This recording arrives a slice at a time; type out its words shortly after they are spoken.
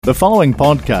The following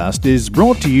podcast is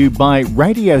brought to you by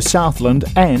Radio Southland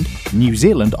and New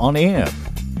Zealand On Air.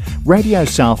 Radio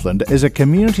Southland is a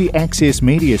community access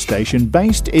media station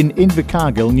based in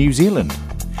Invercargill, New Zealand.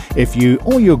 If you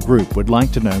or your group would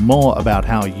like to know more about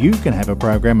how you can have a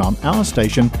program on our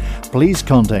station, please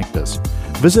contact us.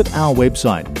 Visit our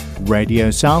website,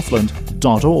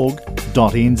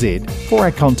 radiosouthland.org.nz, for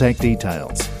our contact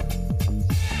details.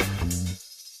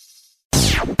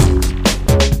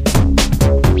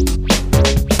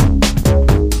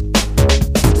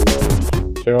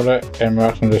 Kia ora and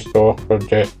welcome to SOAR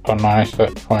project on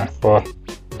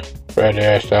 96.4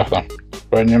 Radio Southland.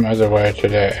 William is away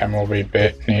today and will be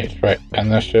back next week. In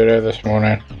the studio this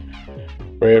morning,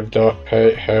 we've got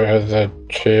Pete, who is the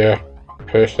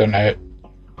chairperson at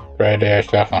Radio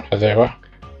Southland. Is that right?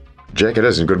 Jack, it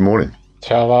is, and good morning.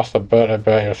 Tell us a bit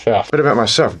about yourself. A bit about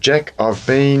myself. Jack, I've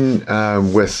been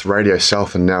with Radio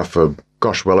Southland now for,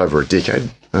 well over a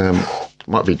decade. It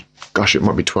might be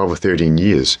 12 or 13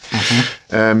 years.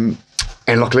 Mm-hmm.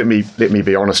 And look, let me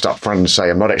be honest up front and say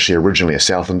I'm not actually originally a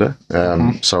Southlander.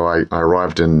 So I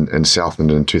arrived in Southland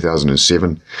in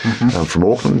 2007 from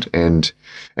Auckland, and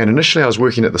initially I was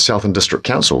working at the Southland District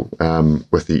Council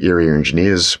with the area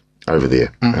engineers over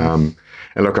there. And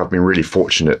look, I've been really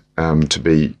fortunate to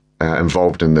be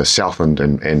involved in the Southland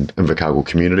and Invercargill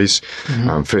communities.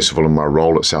 First of all, in my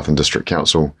role at Southland District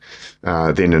Council,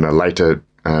 then in a later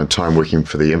time working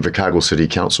for the Invercargill City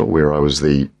Council, where I was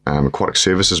the aquatic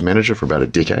services manager for about a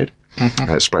decade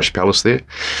at Splash Palace there,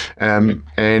 and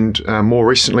more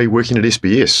recently working at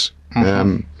SBS.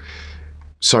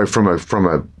 So from a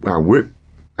work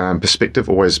perspective,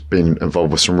 always been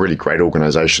involved with some really great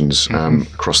organisations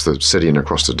across the city and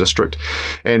across the district,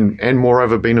 and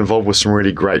moreover been involved with some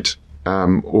really great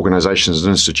organisations and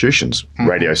institutions,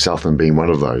 Radio Southland being one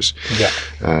of those.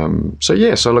 So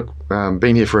look,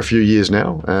 been here for a few years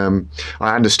now.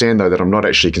 I understand though that I'm not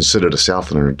actually considered a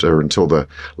Southlander until the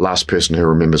last person who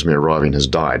remembers me arriving has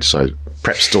died, so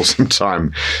perhaps still some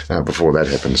time before that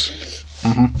happens.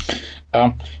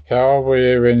 How old were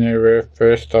you when you were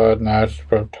first diagnosed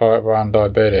with type 1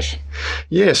 diabetes?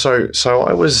 Yeah, so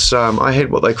I was I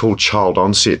had what they call child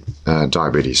onset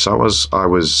diabetes. So I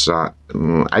was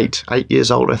 8 years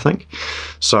old, I think.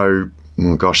 So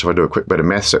gosh, if I do a quick bit of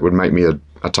maths, that would make me a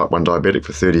type 1 diabetic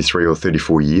for 33 or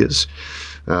 34 years.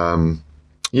 And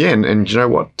you know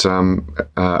what?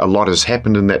 A lot has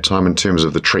happened in that time in terms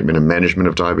of the treatment and management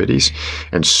of diabetes,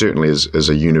 and certainly is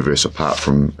a universe apart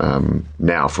from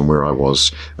now from where I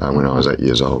was when I was 8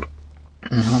 years old.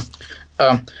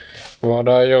 What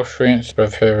are your strengths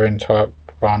with having type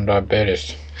 1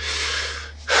 diabetes?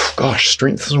 Gosh,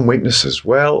 strengths and weaknesses.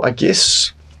 Well, I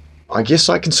guess I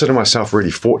consider myself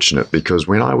really fortunate because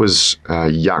when I was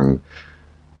young,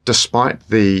 despite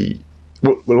the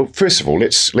Well, first of all,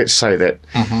 let's say that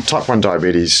type 1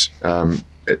 diabetes,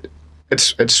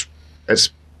 it's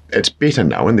better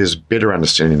now, and there's better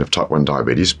understanding of type 1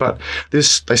 diabetes, but they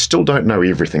still don't know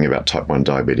everything about type 1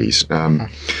 diabetes.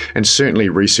 And certainly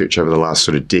research over the last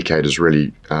sort of decade has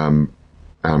really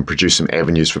produced some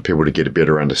avenues for people to get a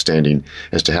better understanding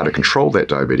as to how to control that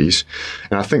diabetes.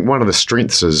 And I think one of the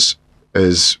strengths is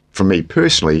for me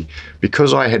personally,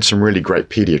 because I had some really great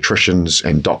pediatricians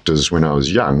and doctors when I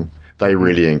was young. They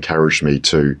really encouraged me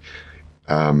to,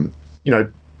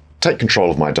 take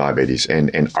control of my diabetes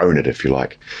and own it, if you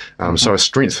like. So a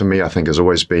strength for me, I think, has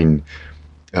always been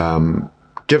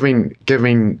giving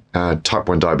type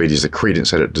 1 diabetes the credence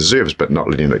that it deserves, but not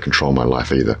letting it control my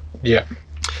life either. Yeah.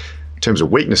 In terms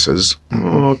of weaknesses,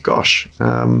 oh gosh.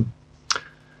 Do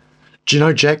you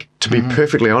know, Jack, to be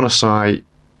perfectly honest, I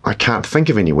can't think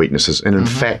of any weaknesses. And in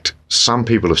fact, some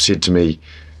people have said to me,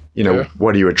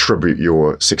 what do you attribute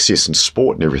your success in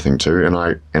sport and everything to? And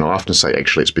I often say,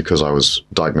 actually, it's because I was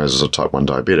diagnosed as a type 1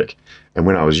 diabetic. And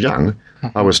when I was young,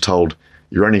 I was told,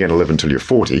 you're only going to live until you're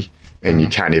 40, and you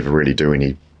can't ever really do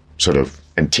any sort of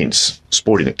intense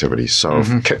sporting activities. So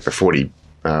I've kicked the 40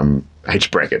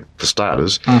 age bracket, for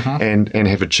starters, and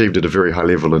have achieved at a very high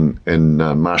level in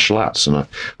martial arts. And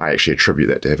I actually attribute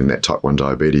that to having that type 1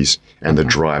 diabetes and the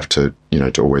drive to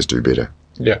always do better.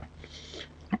 Yeah.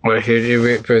 Well, who do you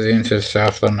represent as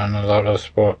Southland in a lot of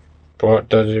sport? What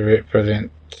does you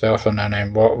represent Southland in,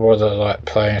 and what was it like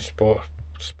playing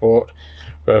sport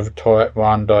with type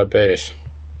 1 diabetes?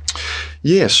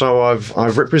 Yeah, so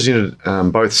I've represented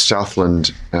both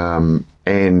Southland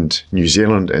and New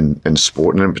Zealand in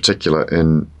sport, and in particular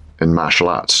in martial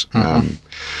arts.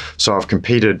 So I've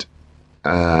competed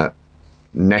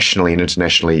nationally and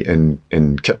internationally in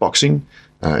kickboxing,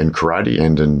 in karate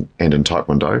and in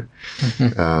taekwondo.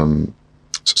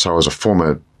 So I was a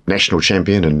former national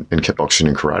champion in kickboxing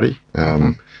and karate.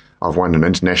 I've won an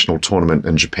international tournament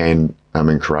in Japan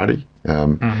in karate,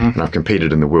 and I've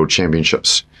competed in the World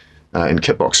Championships in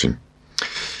kickboxing.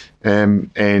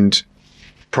 And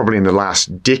probably in the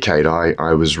last decade,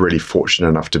 I was really fortunate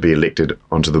enough to be elected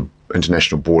onto the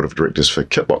International Board of Directors for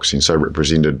kickboxing, so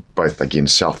represented both, again,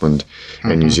 Southland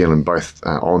and New Zealand, both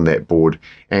on that board,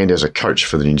 and as a coach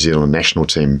for the New Zealand national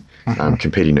team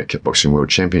competing at Kickboxing World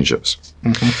Championships.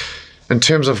 In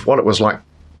terms of what it was like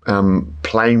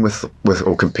playing with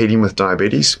or competing with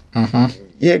diabetes,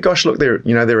 yeah, gosh, look,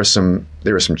 there are some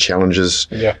challenges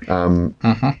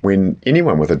when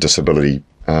anyone with a disability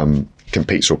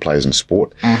competes or plays in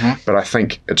sport. But I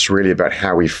think it's really about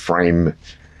how we frame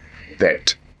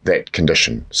that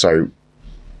condition. So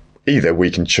either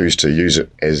we can choose to use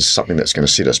it as something that's going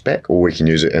to set us back, or we can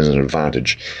use it as an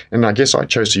advantage. And I guess I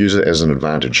chose to use it as an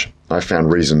advantage. I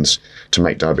found reasons to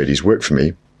make diabetes work for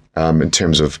me in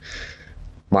terms of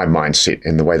my mindset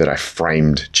and the way that I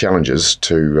framed challenges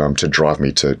to drive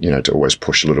me to always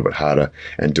push a little bit harder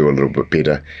and do a little bit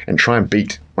better and try and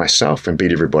beat myself and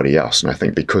beat everybody else. And I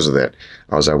think because of that,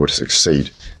 I was able to succeed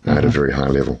at a very high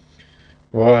level.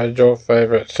 What is your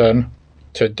favourite thing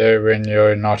to do when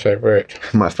you're not at work?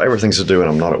 My favourite things to do when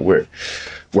I'm not at work?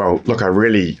 Well, look, I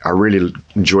really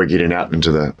enjoy getting out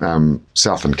into the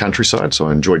Southland countryside, so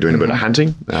I enjoy doing a bit of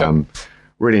hunting.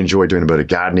 Really enjoy doing a bit of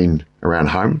gardening around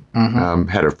home.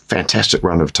 Had a fantastic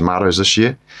run of tomatoes this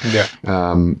year.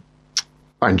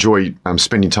 I enjoy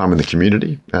spending time in the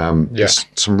community. There's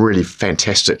some really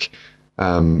fantastic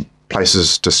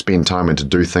places to spend time and to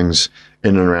do things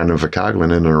in and around Invercargill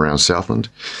and in and around Southland.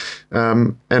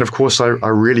 And of course, I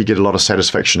really get a lot of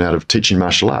satisfaction out of teaching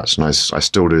martial arts, and I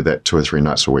still do that 2 or 3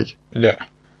 nights a week. Yeah.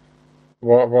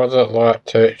 What was it like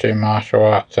teaching martial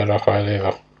arts at a high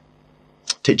level?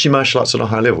 Teaching martial arts at a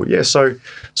high level, yeah. So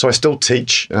I still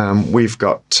teach. We've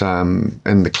got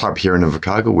in the club here in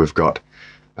Invercargill, we've got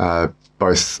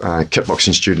both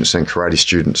kickboxing students and karate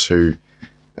students who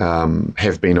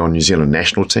have been on New Zealand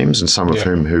national teams, and some of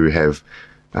whom who have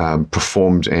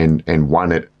performed and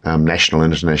won at national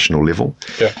and international level.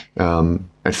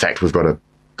 In fact, we've got a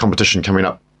competition coming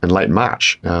up in late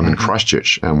March in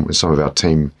Christchurch, and some of our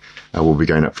team will be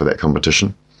going up for that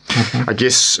competition. I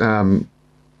guess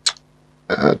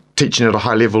teaching at a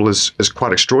high level is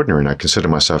quite extraordinary, and I consider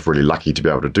myself really lucky to be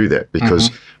able to do that, because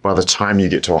by the time you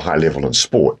get to a high level in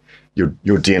sport,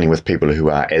 you're dealing with people who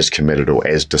are as committed or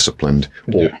as disciplined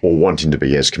or wanting to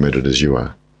be as committed as you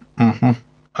are.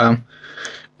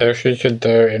 If you could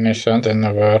do anything in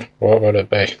the world, what would it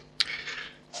be?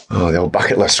 Oh, the old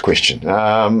bucket list question.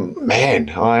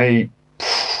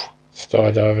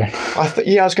 Skydiving.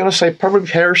 I was going to say probably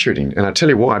parachuting, and I tell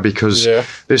you why, because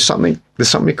there's something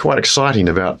quite exciting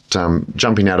about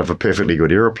jumping out of a perfectly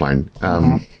good aeroplane,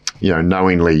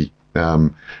 knowingly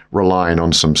relying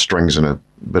on some strings and a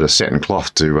bit of satin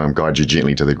cloth to guide you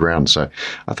gently to the ground. So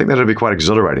I think that'll be quite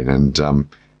exhilarating, and I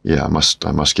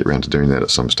must get around to doing that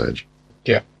at some stage.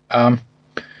 Yeah. Have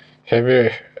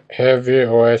you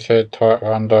always had type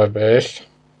 1 diabetes?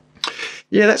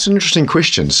 Yeah, that's an interesting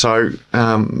question. So,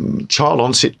 child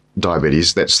onset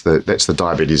diabetes, that's the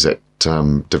diabetes that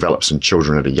develops in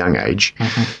children at a young age.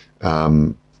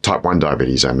 Type 1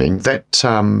 diabetes, I mean, that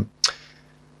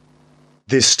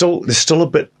there's still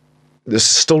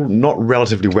not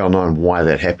relatively well known why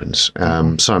that happens.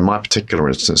 So in my particular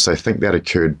instance, they think that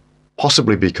occurred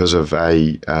possibly because of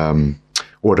a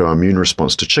autoimmune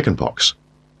response to chickenpox.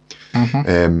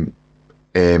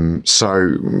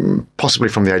 So possibly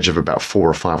from the age of about 4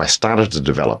 or 5, I started to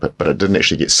develop it, but it didn't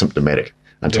actually get symptomatic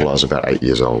until I was about 8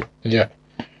 years old. Yeah.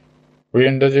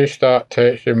 When did you start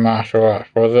teaching martial arts?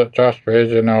 Was it just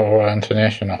regional or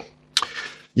international?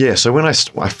 Yeah, so when I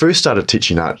first started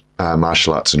teaching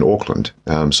martial arts in Auckland,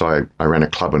 so I ran a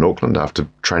club in Auckland after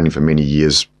training for many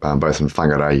years, both in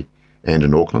Whangarei and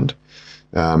in Auckland.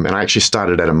 And I actually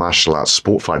started at a martial arts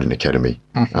sport fighting academy,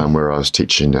 where I was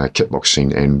teaching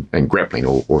kickboxing and grappling,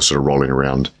 or sort of rolling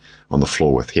around on the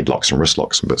floor with headlocks and wrist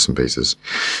locks and bits and pieces.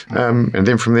 And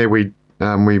then from there we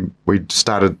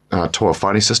started Toa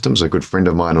Fighting Systems. A good friend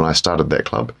of mine and I started that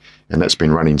club, and that's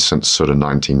been running since sort of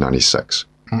 1996.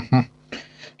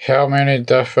 How many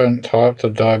different types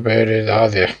of diabetes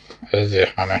is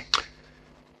there?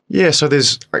 Yeah, so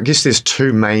there's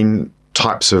 2 main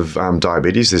types of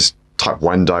diabetes. There's type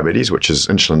 1 diabetes, which is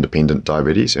insulin-dependent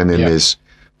diabetes, and then there's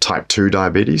type 2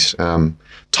 diabetes.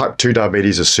 Type 2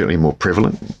 diabetes is certainly more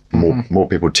prevalent. More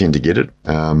people tend to get it,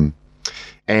 and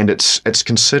it's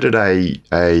considered a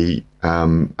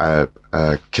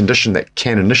condition that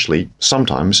can initially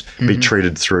sometimes be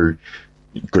treated through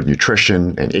good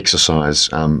nutrition and exercise,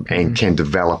 and can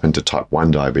develop into type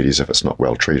 1 diabetes if it's not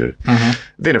well treated.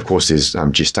 Then, of course, there's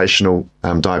gestational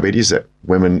diabetes that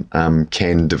women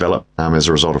can develop as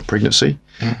a result of pregnancy,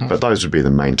 but those would be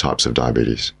the main types of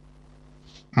diabetes.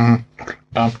 Is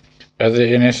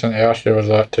there anything else you would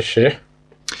like to share?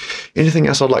 Anything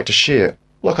else I'd like to share?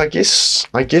 Look, I guess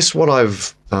what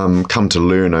I've come to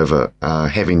learn over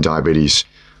having diabetes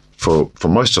for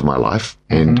most of my life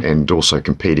and also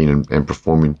competing and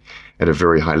performing at a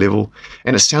very high level.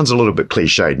 And it sounds a little bit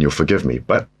cliched, and you'll forgive me,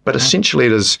 but essentially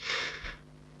it is,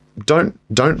 don't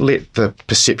let the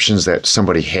perceptions that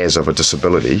somebody has of a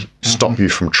disability stop you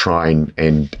from trying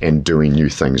and doing new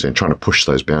things and trying to push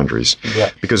those boundaries. Yeah.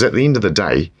 Because at the end of the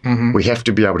day, we have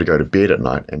to be able to go to bed at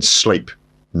night and sleep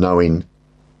knowing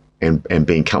and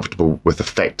being comfortable with the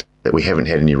fact that we haven't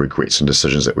had any regrets and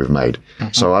decisions that we've made.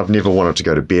 So I've never wanted to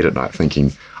go to bed at night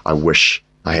thinking, I wish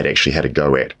I had actually had a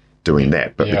go at doing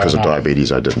that, but because of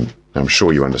diabetes, I didn't. I'm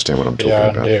sure you understand what I'm talking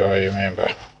about. Yeah, I do what you mean,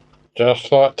 but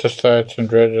just like to say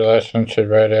congratulations to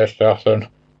Radio Southland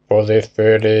for their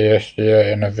 30th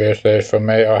year anniversary. For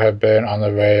me, I have been on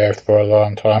the radio for a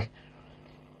long time.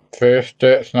 First,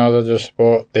 it's knowledge of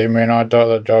sport. Then when I got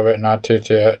the job at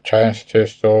NRTT, it changed to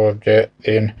SOAR with Jet.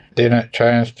 Then it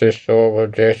changed to SOAR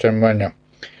with Jet and William.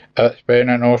 It's been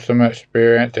an awesome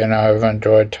experience, and I've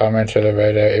enjoyed coming to the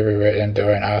radio every week and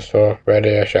doing our SOAR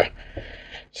radio show.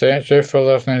 Thank you for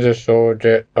listening to SOAR with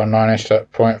Jet on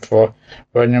 96.4.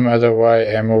 William is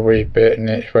away and will be back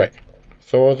next week.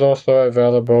 SOAR is also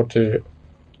available to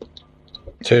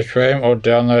stream or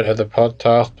download as a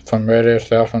podcast from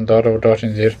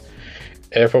radiosouthland.org.nz,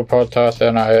 Apple Podcasts,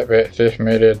 and our app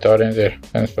accessmedia.nz,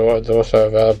 and SOAR is also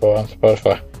available on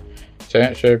Spotify.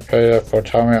 Thank you, Peter, for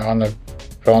coming on the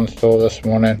John Store this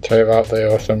morning. Keep up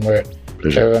the awesome work.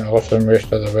 Pleasure. Have an awesome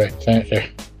rest of the week. Thank you.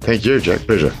 Thank you, Jack.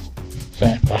 Pleasure.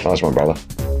 Thanks. Bye. Nice one, brother.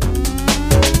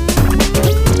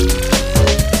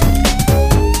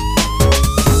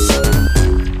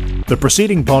 The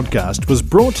preceding podcast was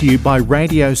brought to you by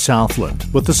Radio Southland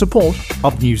with the support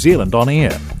of New Zealand On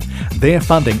Air. Their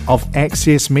funding of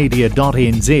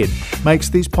accessmedia.nz makes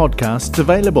these podcasts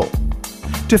available.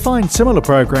 To find similar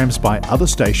programs by other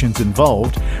stations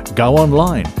involved, go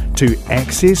online to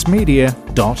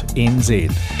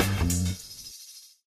accessmedia.nz.